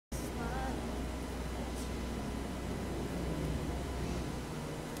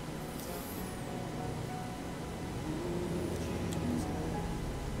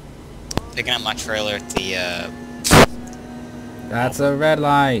picking up my trailer at the, That's a red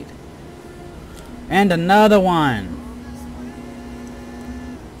light. And another one.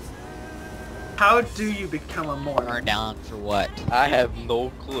 How do you become a moron? turn down for what? I have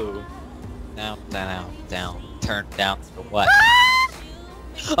no clue. Down, down, down. Turn down for what?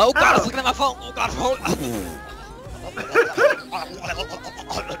 Oh god, I was looking at my phone! Oh god, phone!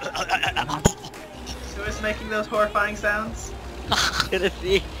 Who is making those horrifying sounds?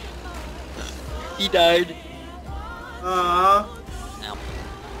 Tennessee. He died. Aww. No.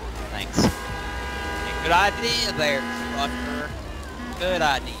 Thanks. Good idea there, fucker. Good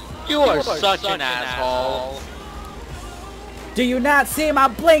idea. You are such an asshole. Do you not see my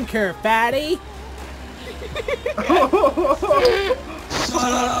blinker, fatty?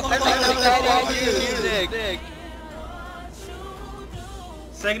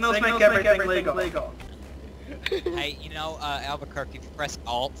 Signals make everything legal. Hey, you know, Albuquerque, if you press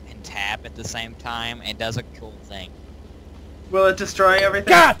Alt and Tab at the same time, it does a cool thing. Will it destroy everything?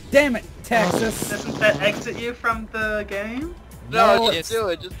 God damn it, Texas! Doesn't that exit you from the game? No, just do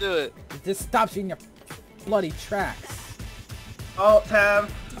it, just do it. It just stops you in your bloody tracks. Alt Tab.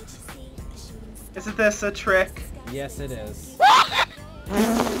 Isn't this a trick? Yes, it is.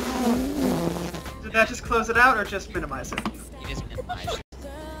 Did that just close it out or just minimize it? You just minimize it.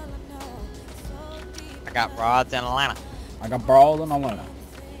 I got rods in Atlanta. I got brawled in Atlanta.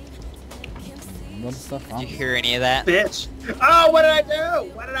 What stuff? Did you hear any of that? Bitch. Oh, what did I do?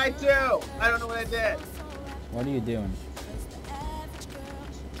 What did I do? I don't know what I did. What are you doing?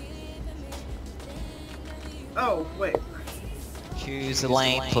 Oh, wait. Choose a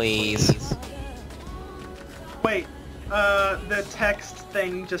lane, please. Wait. The text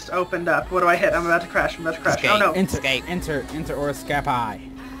thing just opened up. What do I hit? I'm about to crash. I'm about to crash. Escape. Oh no. Enter, enter or escape I.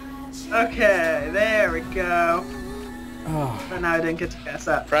 Okay, there we go. Oh. But now I didn't get to pass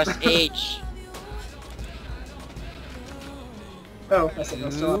up. Press H. Oh, that's it.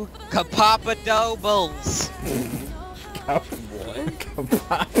 Ooh, Kapapadobos.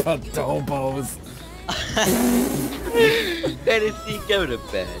 Papa Dobos. Tennessee, go to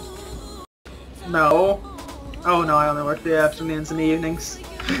bed. No. Oh no, I only work the afternoons and the evenings.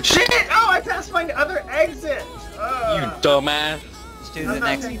 Shit! Oh, I passed my other exit! You dumbass. Let's do I'm the not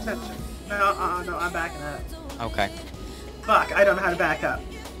next paying one. attention. No, no, I'm backing up. Okay. Fuck, I don't know how to back up.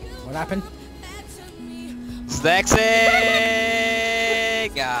 What happened? Sexy!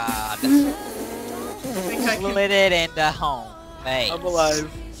 God. Think I can... Split it into home base. I'm alive.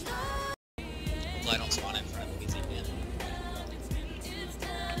 I don't spawn in front of the easy man.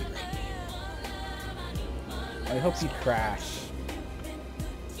 I hope you crash.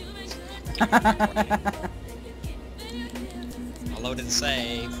 I loaded the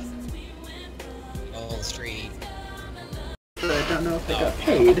save. Oh, the street. I don't know if they got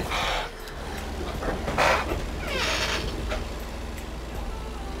paid.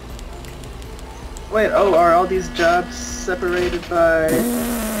 Wait, oh, are all these jobs separated by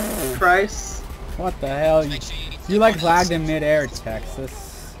price? What the hell? Make sure you You like lagged in midair,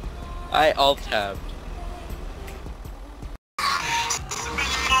 Texas. I alt-tabbed.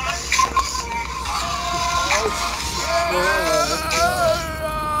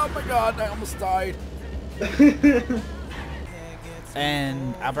 Oh my god, I almost died.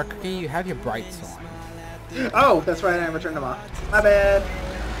 And Albuquerque, you have your brights on. Oh, that's right, I never turned them off. My bad.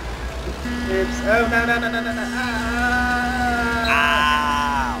 Oops. Oh, no, no, no, no, no, no.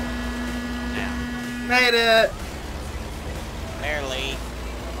 Ah. Ow! Now, Made it. barely.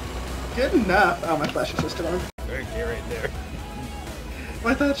 Good enough. Oh, my flash is just on. Right there.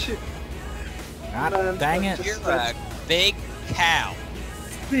 I thought she... God dang it. You're a big cow.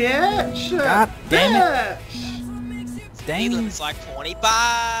 Bitch! God damn it. Bitch! He Dang. looks like 25.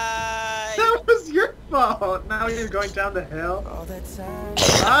 That was your fault! Now you're going down the hill.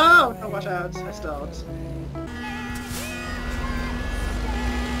 Oh! No, watch out. I stalled.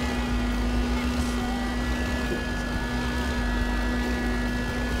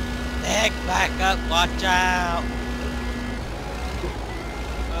 Heck, back up, watch out.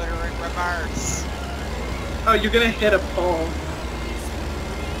 Motor in reverse. Oh, you're gonna hit a pole.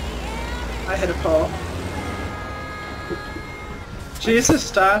 I hit a pole. Jesus,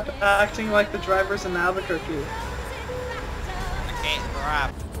 stop acting like the drivers in Albuquerque. I can't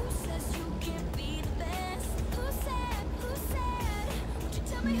drive.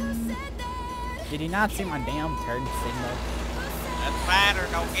 Did you not see my damn turn signal? Doesn't matter,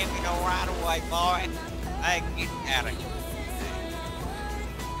 don't give me no right away, boy. Hey, get out of here.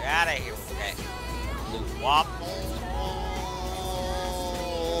 Get out of here with that. Blue waffles.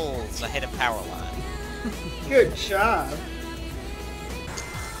 I hit a power line. Good job.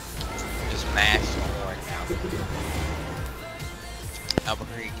 Just smash the horn now.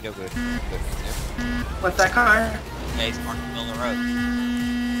 Albuquerque, no good. What's that car? Yeah, he's parked in the middle of the road.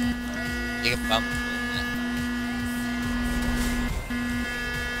 You can bump.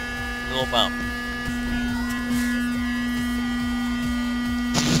 Little bump.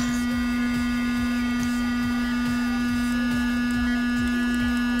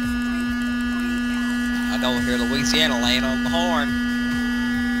 I don't hear Louisiana laying on the horn.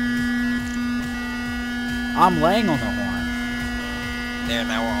 I'm laying on the horn. There,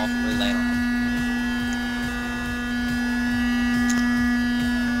 now we're all three laying on the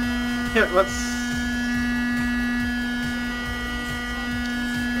Here, let's...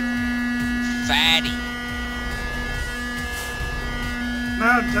 fatty.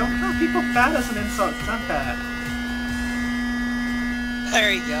 No, don't call people fat as an insult. It's not bad.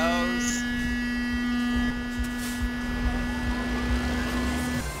 There he goes.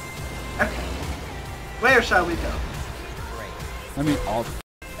 Okay. Where shall we go? Great. I mean, all the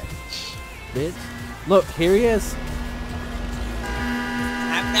bitch. Look, here he is.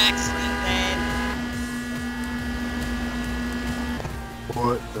 Have an accident then.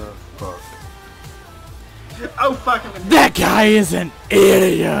 What the fuck? Oh fuck! I'm in That guy is an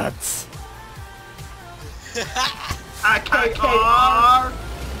idiot. KKR.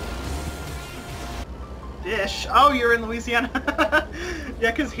 Fish. Oh, you're in Louisiana.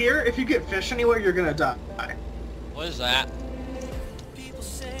 Yeah, cause here, if you get fish anywhere, you're gonna die. What is that?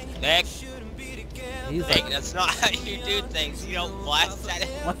 Nick? He's Nick, that's not how you do things. You don't blast at it.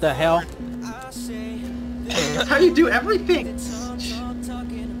 what the hell? That's how you do everything.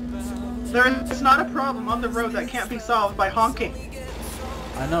 There is not a problem on the road that can't be solved by honking.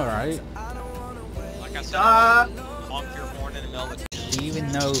 I know, right? Like I said, honk your horn in the middle of the... Do you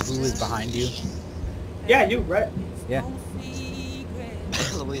even know who is behind you? Yeah, you right. Yeah.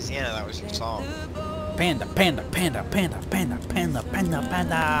 Louisiana, that was your song. Panda, panda, panda, panda, panda, panda, panda,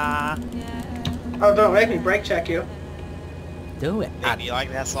 panda. Oh, don't make me brake check you. Do it. Nick, do you like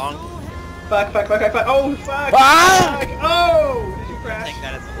that song? Fuck, fuck, fuck, fuck, fuck. Oh, fuck. Ah! Fuck. Oh, did you I crash? think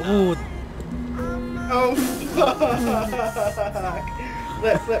that is a Ooh, Oh, fuck.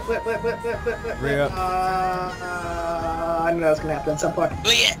 Flip, flip, flip, flip, flip, flip, flip, flip. Rip. I knew that was gonna happen at some point.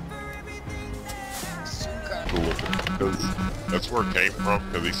 Blech. Because that's where it came from,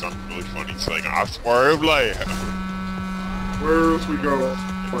 because he sounded really funny saying, I swear of left. Where else we go?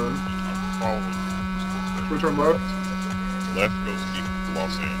 Fun. We turn left? Left goes to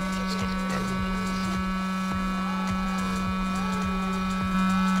Los Angeles, doesn't matter.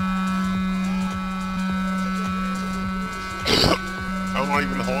 I'm not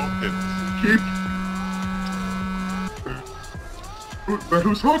even honking.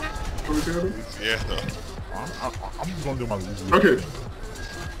 Who's honking? Louisiana? Yeah. I'm just gonna do my Louisiana. Okay.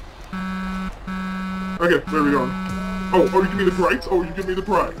 Okay, where are we going? Oh, you give me the price? Oh, you give me the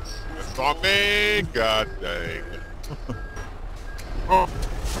price. That's not me, god dang. Oh,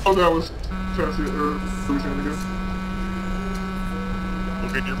 that was Chassis Louisiana again.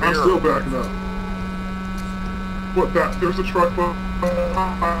 Look in your I'm mirror. still backing up. What, that? There's a truck, but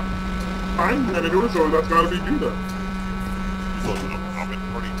I'm heading to it, so that's gotta be you then. Look, I'm in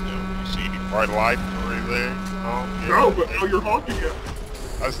front of you now. You see any bright light or anything? Oh, yeah. No, but now you're honking it.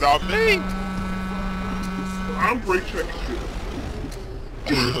 That's not me! I'm brake checking you.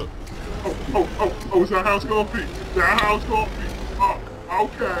 Oh, is that how it's gonna be? That how it's gonna be? Oh,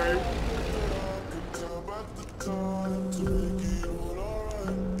 okay.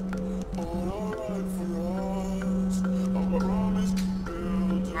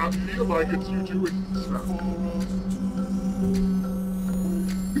 I feel like it's you doing stuff.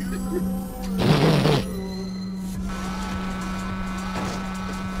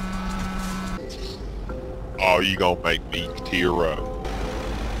 Oh, you gonna make me tear up.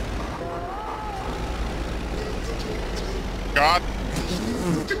 God.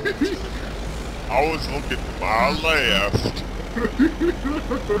 I was looking to my left.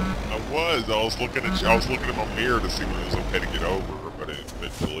 I was looking at my mirror to see when it was okay to get over, but it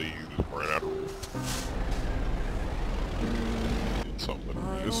eventually ran out of something.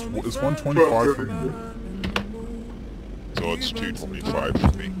 It's 125 for me. So it's 225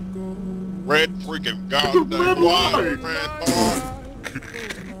 for me. Red freaking It's a red goddamn light! red light.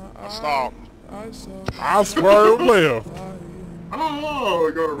 I stopped. I swear left. Oh,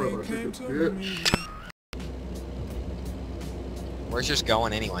 I got a red light ticket, bitch. Where's yours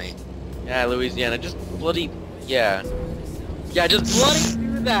going anyway? Yeah, Louisiana, just bloody, yeah. Yeah, just bloody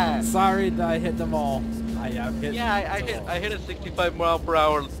do that! sorry that I hit them all. I hit. Yeah, I hit a 65 mile per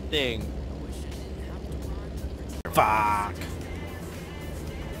hour thing. Fuck.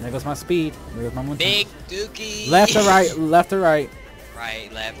 There goes my speed. There goes my momentum. Big Dookie. Left or right? Left or right?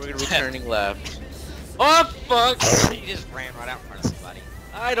 Right, left. We're gonna be turning left. Oh fuck! You just ran right out in front of somebody.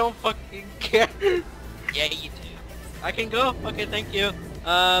 I don't fucking care. Yeah, you do. I can go? Okay, thank you.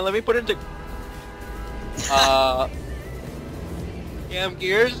 Let me put into... Cam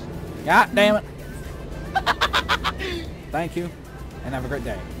gears? God damn it. Thank you. And have a great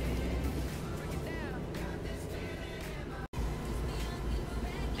day.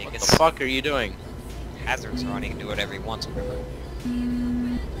 What the fuck are you doing? Hazards are on. He can do whatever he wants. Remember?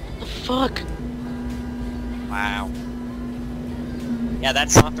 What the fuck? Wow. Yeah,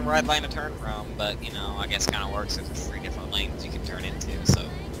 that's not the right lane to turn from, but, you know, I guess it kind of works if there's 3 different lanes you can turn into, so...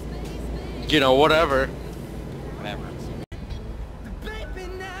 You know, whatever. Whatever.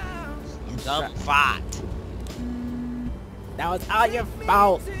 Dumb fight. That was all your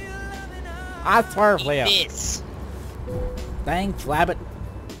fault. I swerved left. Miss. Dang, flabbit.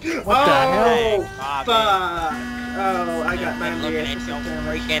 What What the hell? fuck! Oh, I got I'm 90 looking at your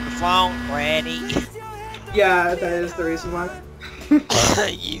freaking phone, Freddy. Yeah, that is the reason why.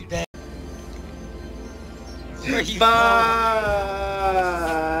 You dead. Where you going?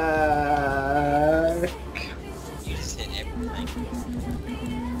 Fuck! You just hit everything.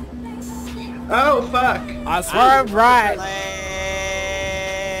 Oh, fuck! I swerved right.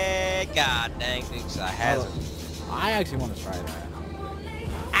 God dang, oops, I hazard. I actually want to try that.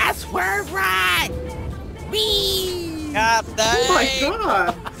 I swerved right. Whee! God dang. Oh my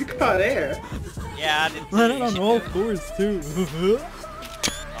god! You got air. Yeah, I didn't see Running you on should all do it. fours too.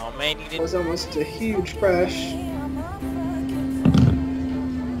 Oh man, you It didn't. was almost a huge crash.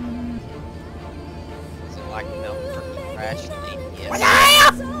 Was it like no crash?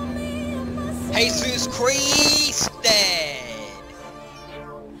 Yes. Jesus Christ!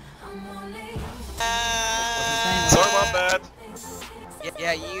 Sorry, my bad.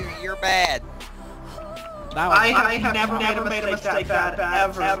 Yeah, you're bad. That was, I have never made a mistake that bad,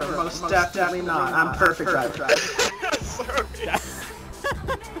 ever. Most definitely not. I'm perfect at it.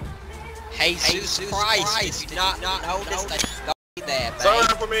 Jesus Christ! Did not notice that you got that, Sorry, man.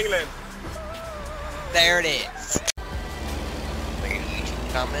 I'm from England. There it is. Look at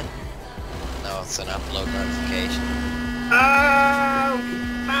YouTube comment. No, it's an upload notification. Oh,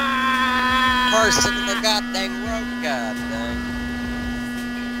 fuck! Person in the goddamn road, goddamn.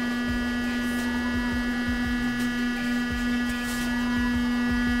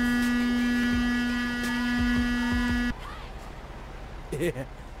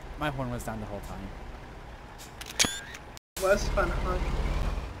 my horn was down the whole time. Was fun, huh?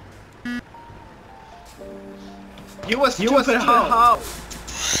 You was stupid, huh?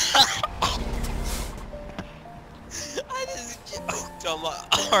 I just joked on my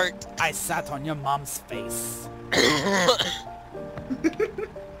heart. I sat on your mom's face.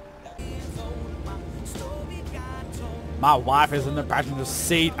 My wife is in the passenger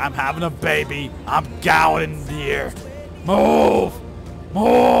seat. I'm having a baby. I'm going in the air. Move!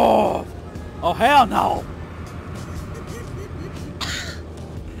 Move! Oh, hell no!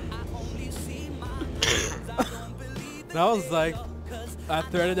 That was like, I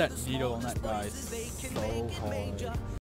threaded that needle on that guy so hard.